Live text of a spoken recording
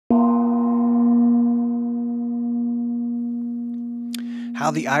How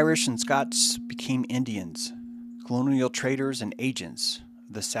the Irish and Scots became Indians, colonial traders and agents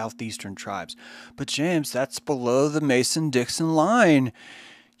of the southeastern tribes. But James, that's below the Mason Dixon line.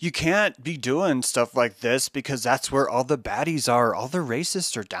 You can't be doing stuff like this because that's where all the baddies are. All the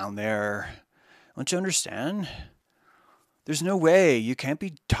racists are down there. Don't you understand? There's no way. You can't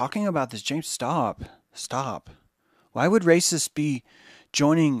be talking about this. James, stop. Stop. Why would racists be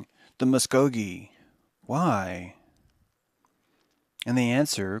joining the Muskogee? Why? And the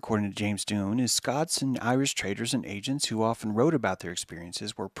answer, according to James Doone, is Scots and Irish traders and agents who often wrote about their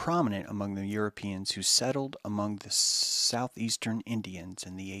experiences were prominent among the Europeans who settled among the southeastern Indians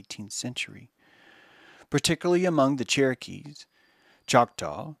in the 18th century, particularly among the Cherokees,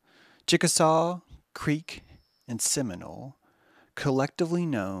 Choctaw, Chickasaw, Creek, and Seminole, collectively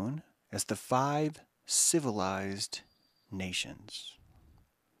known as the Five Civilized Nations.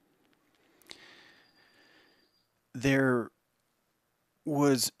 There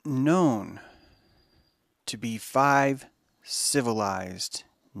was known to be 5 civilized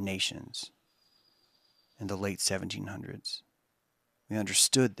nations in the late 1700s. We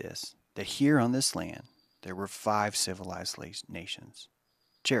understood this, that here on this land there were 5 civilized nations: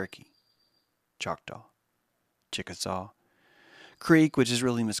 Cherokee, Choctaw, Chickasaw, Creek, which is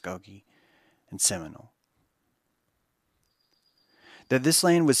really Muskogee, and Seminole. That this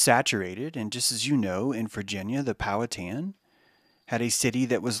land was saturated, and just as you know, in Virginia, the Powhatan had a city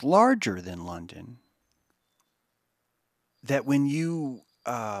that was larger than London. That when you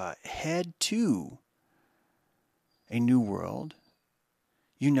head to a new world,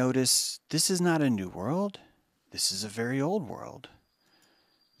 you notice this is not a new world. This is a very old world.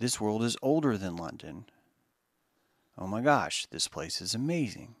 This world is older than London. Oh my gosh, this place is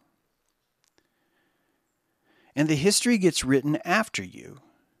amazing. And the history gets written after you.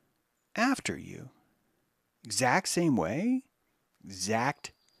 After you. Exact same way.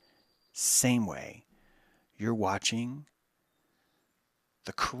 Exact same way. You're watching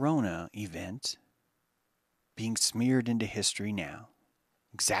the Corona event being smeared into history now.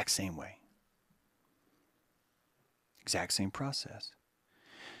 Exact same way. Exact same process.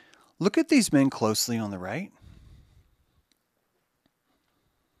 Look at these men closely on the right.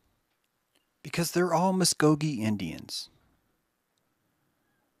 Because they're all Muskogee Indians.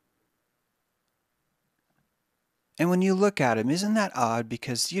 And when you look at them, isn't that odd?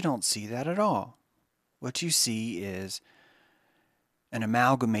 Because you don't see that at all. What you see is an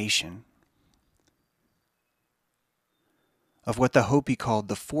amalgamation of what the Hopi called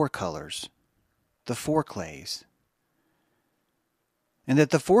the 4 colors, the 4 clays. And that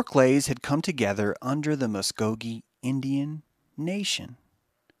the 4 clays had come together under the Muskogee Indian Nation.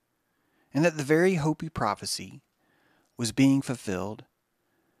 And that the very Hopi prophecy was being fulfilled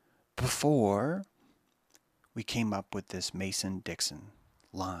before we came up with this Mason Dixon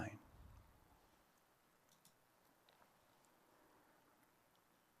line.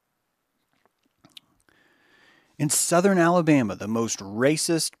 In southern Alabama, the most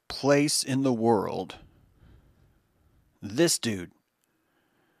racist place in the world, this dude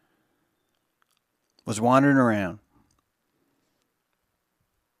was wandering around.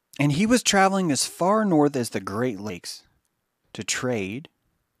 And he was traveling as far north as the Great Lakes to trade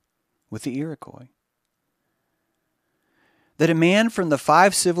with the Iroquois. That a man from the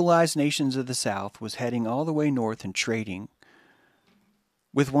 5 civilized nations of the South was heading all the way north and trading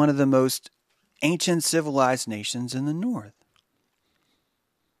with one of the most ancient civilized nations in the north.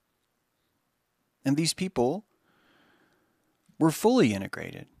 And these people were fully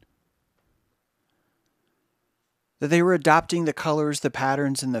integrated. That they were adopting the colors, the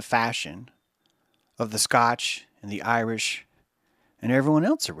patterns, and the fashion of the Scotch and the Irish and everyone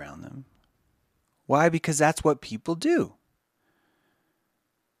else around them. Why? Because that's what people do.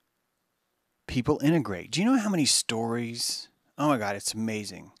 People integrate. Do you know how many stories? Oh my God, it's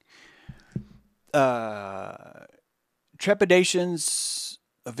amazing. Trepidations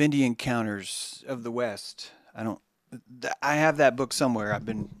of Indian Counters of the West. I have that book somewhere. I've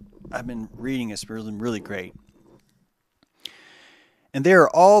been reading it. It's really great. And there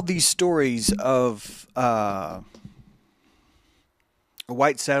are all these stories of a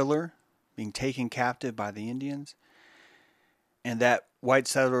white settler being taken captive by the Indians. And that white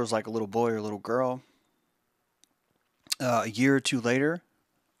settler was like a little boy or a little girl. A year or two later,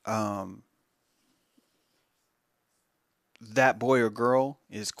 that boy or girl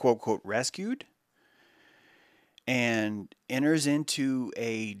is quote, quote, rescued and enters into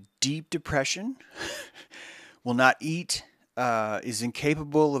a deep depression, will not eat, is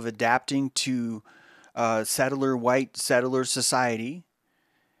incapable of adapting to white settler society,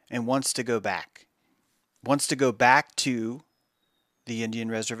 and wants to go back. Wants to go back to the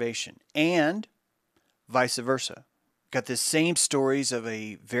Indian reservation, and vice versa. Got the same stories of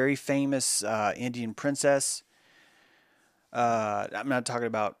a very famous Indian princess. I'm not talking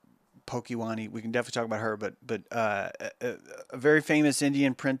about Pokiwani. We can definitely talk about her, but a very famous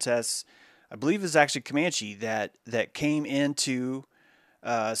Indian princess, I believe is actually Comanche, that came into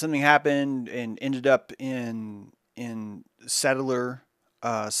something happened and ended up in settler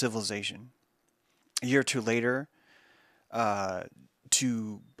civilization. A year or two later,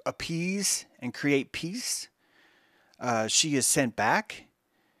 to appease and create peace, she is sent back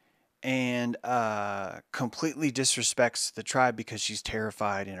and completely disrespects the tribe because she's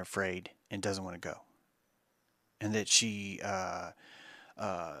terrified and afraid and doesn't want to go. And that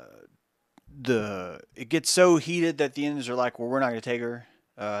it gets so heated that the Indians are like, well, we're not going to take her.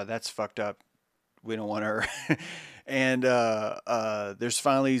 That's fucked up. We don't want her. And there's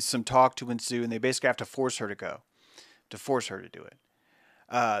finally some talk to ensue, and they basically have to force her to do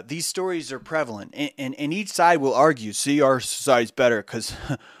it. These stories are prevalent, and each side will argue, see, our society's better because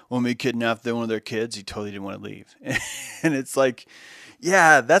when we kidnapped one of their kids, he totally didn't want to leave. And it's like,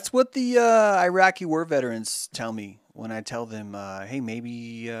 yeah, that's what the Iraqi war veterans tell me when I tell them, hey, maybe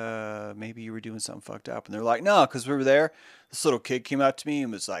you were doing something fucked up. And they're like, no, because we were there. This little kid came up to me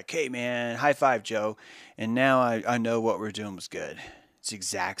and was like, hey, man, high five, Joe. And now I know what we're doing was good. It's the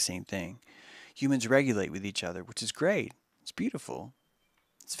exact same thing. Humans regulate with each other, which is great. It's beautiful.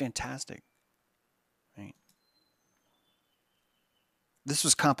 It's fantastic. Right? This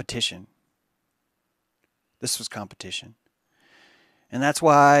was competition. And that's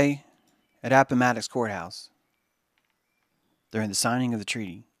why at Appomattox Courthouse, during the signing of the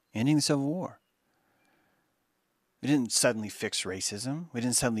treaty, ending the Civil War, we didn't suddenly fix racism. We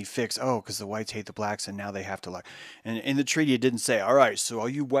didn't suddenly fix, because the whites hate the blacks and now they have to like. And in the treaty, it didn't say, all right, so all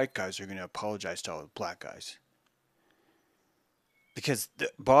you white guys are going to apologize to all the black guys. Because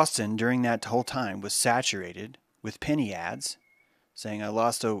Boston, during that whole time, was saturated with penny ads saying, I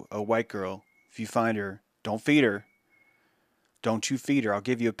lost a white girl. If you find her, don't feed her. Don't you feed her. I'll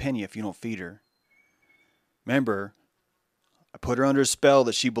give you a penny if you don't feed her. Remember, I put her under a spell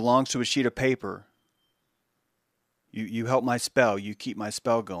that she belongs to a sheet of paper. You help my spell. You keep my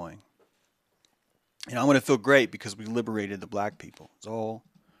spell going. And I'm going to feel great because we liberated the black people. It's all,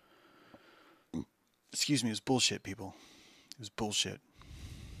 excuse me, it was bullshit, people. It was bullshit.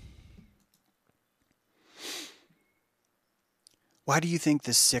 Why do you think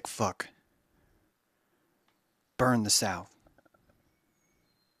this sick fuck burned the South?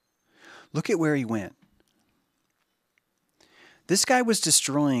 Look at where he went. This guy was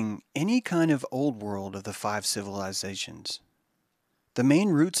destroying any kind of old world of the 5 civilizations. The main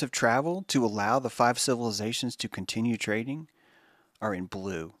routes of travel to allow the 5 civilizations to continue trading are in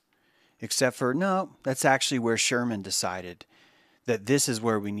blue. Except for, no, that's actually where Sherman decided that this is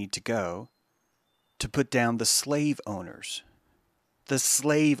where we need to go to put down the slave owners. The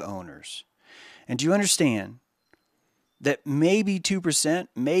slave owners. And do you understand that maybe 2%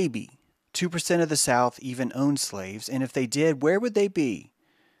 of the South even owned slaves, and if they did, where would they be?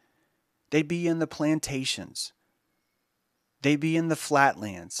 They'd be in the plantations. They'd be in the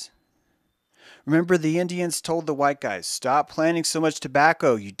flatlands. Remember, the Indians told the white guys, stop planting so much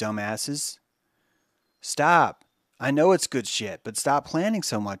tobacco, you dumbasses. Stop. I know it's good shit, but stop planting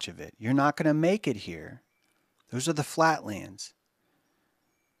so much of it. You're not going to make it here. Those are the flatlands.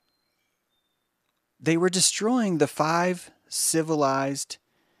 They were destroying the 5 civilized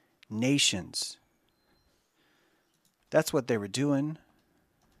nations. That's what they were doing.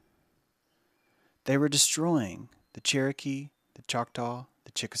 They were destroying the Cherokee, the Choctaw,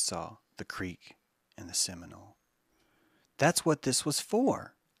 the Chickasaw, the Creek, and the Seminole. That's what this was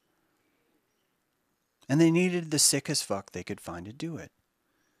for. And they needed the sickest fuck they could find to do it.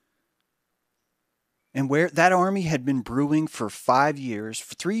 And where that army had been brewing for 5 years,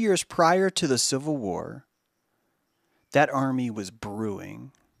 for 3 years prior to the Civil War, that army was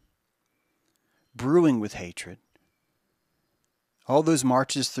brewing with hatred. All those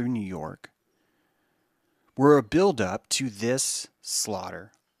marches through New York were a build-up to this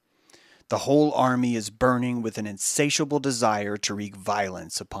slaughter. The whole army is burning with an insatiable desire to wreak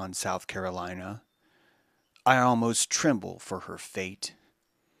violence upon South Carolina. I almost tremble for her fate.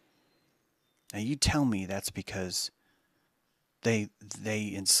 Now you tell me that's because they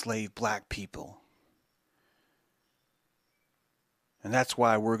enslave black people. And that's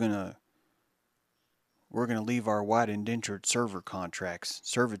why we're gonna leave our white indentured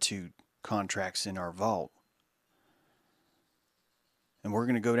servitude contracts in our vault. And we're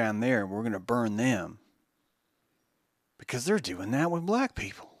gonna go down there and we're gonna burn them. Because they're doing that with black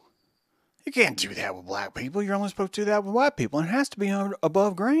people. You can't do that with black people. You're only supposed to do that with white people. And it has to be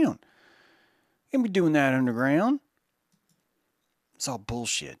above ground. You can't be doing that underground. It's all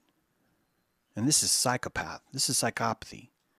bullshit. And this is psychopath. This is psychopathy.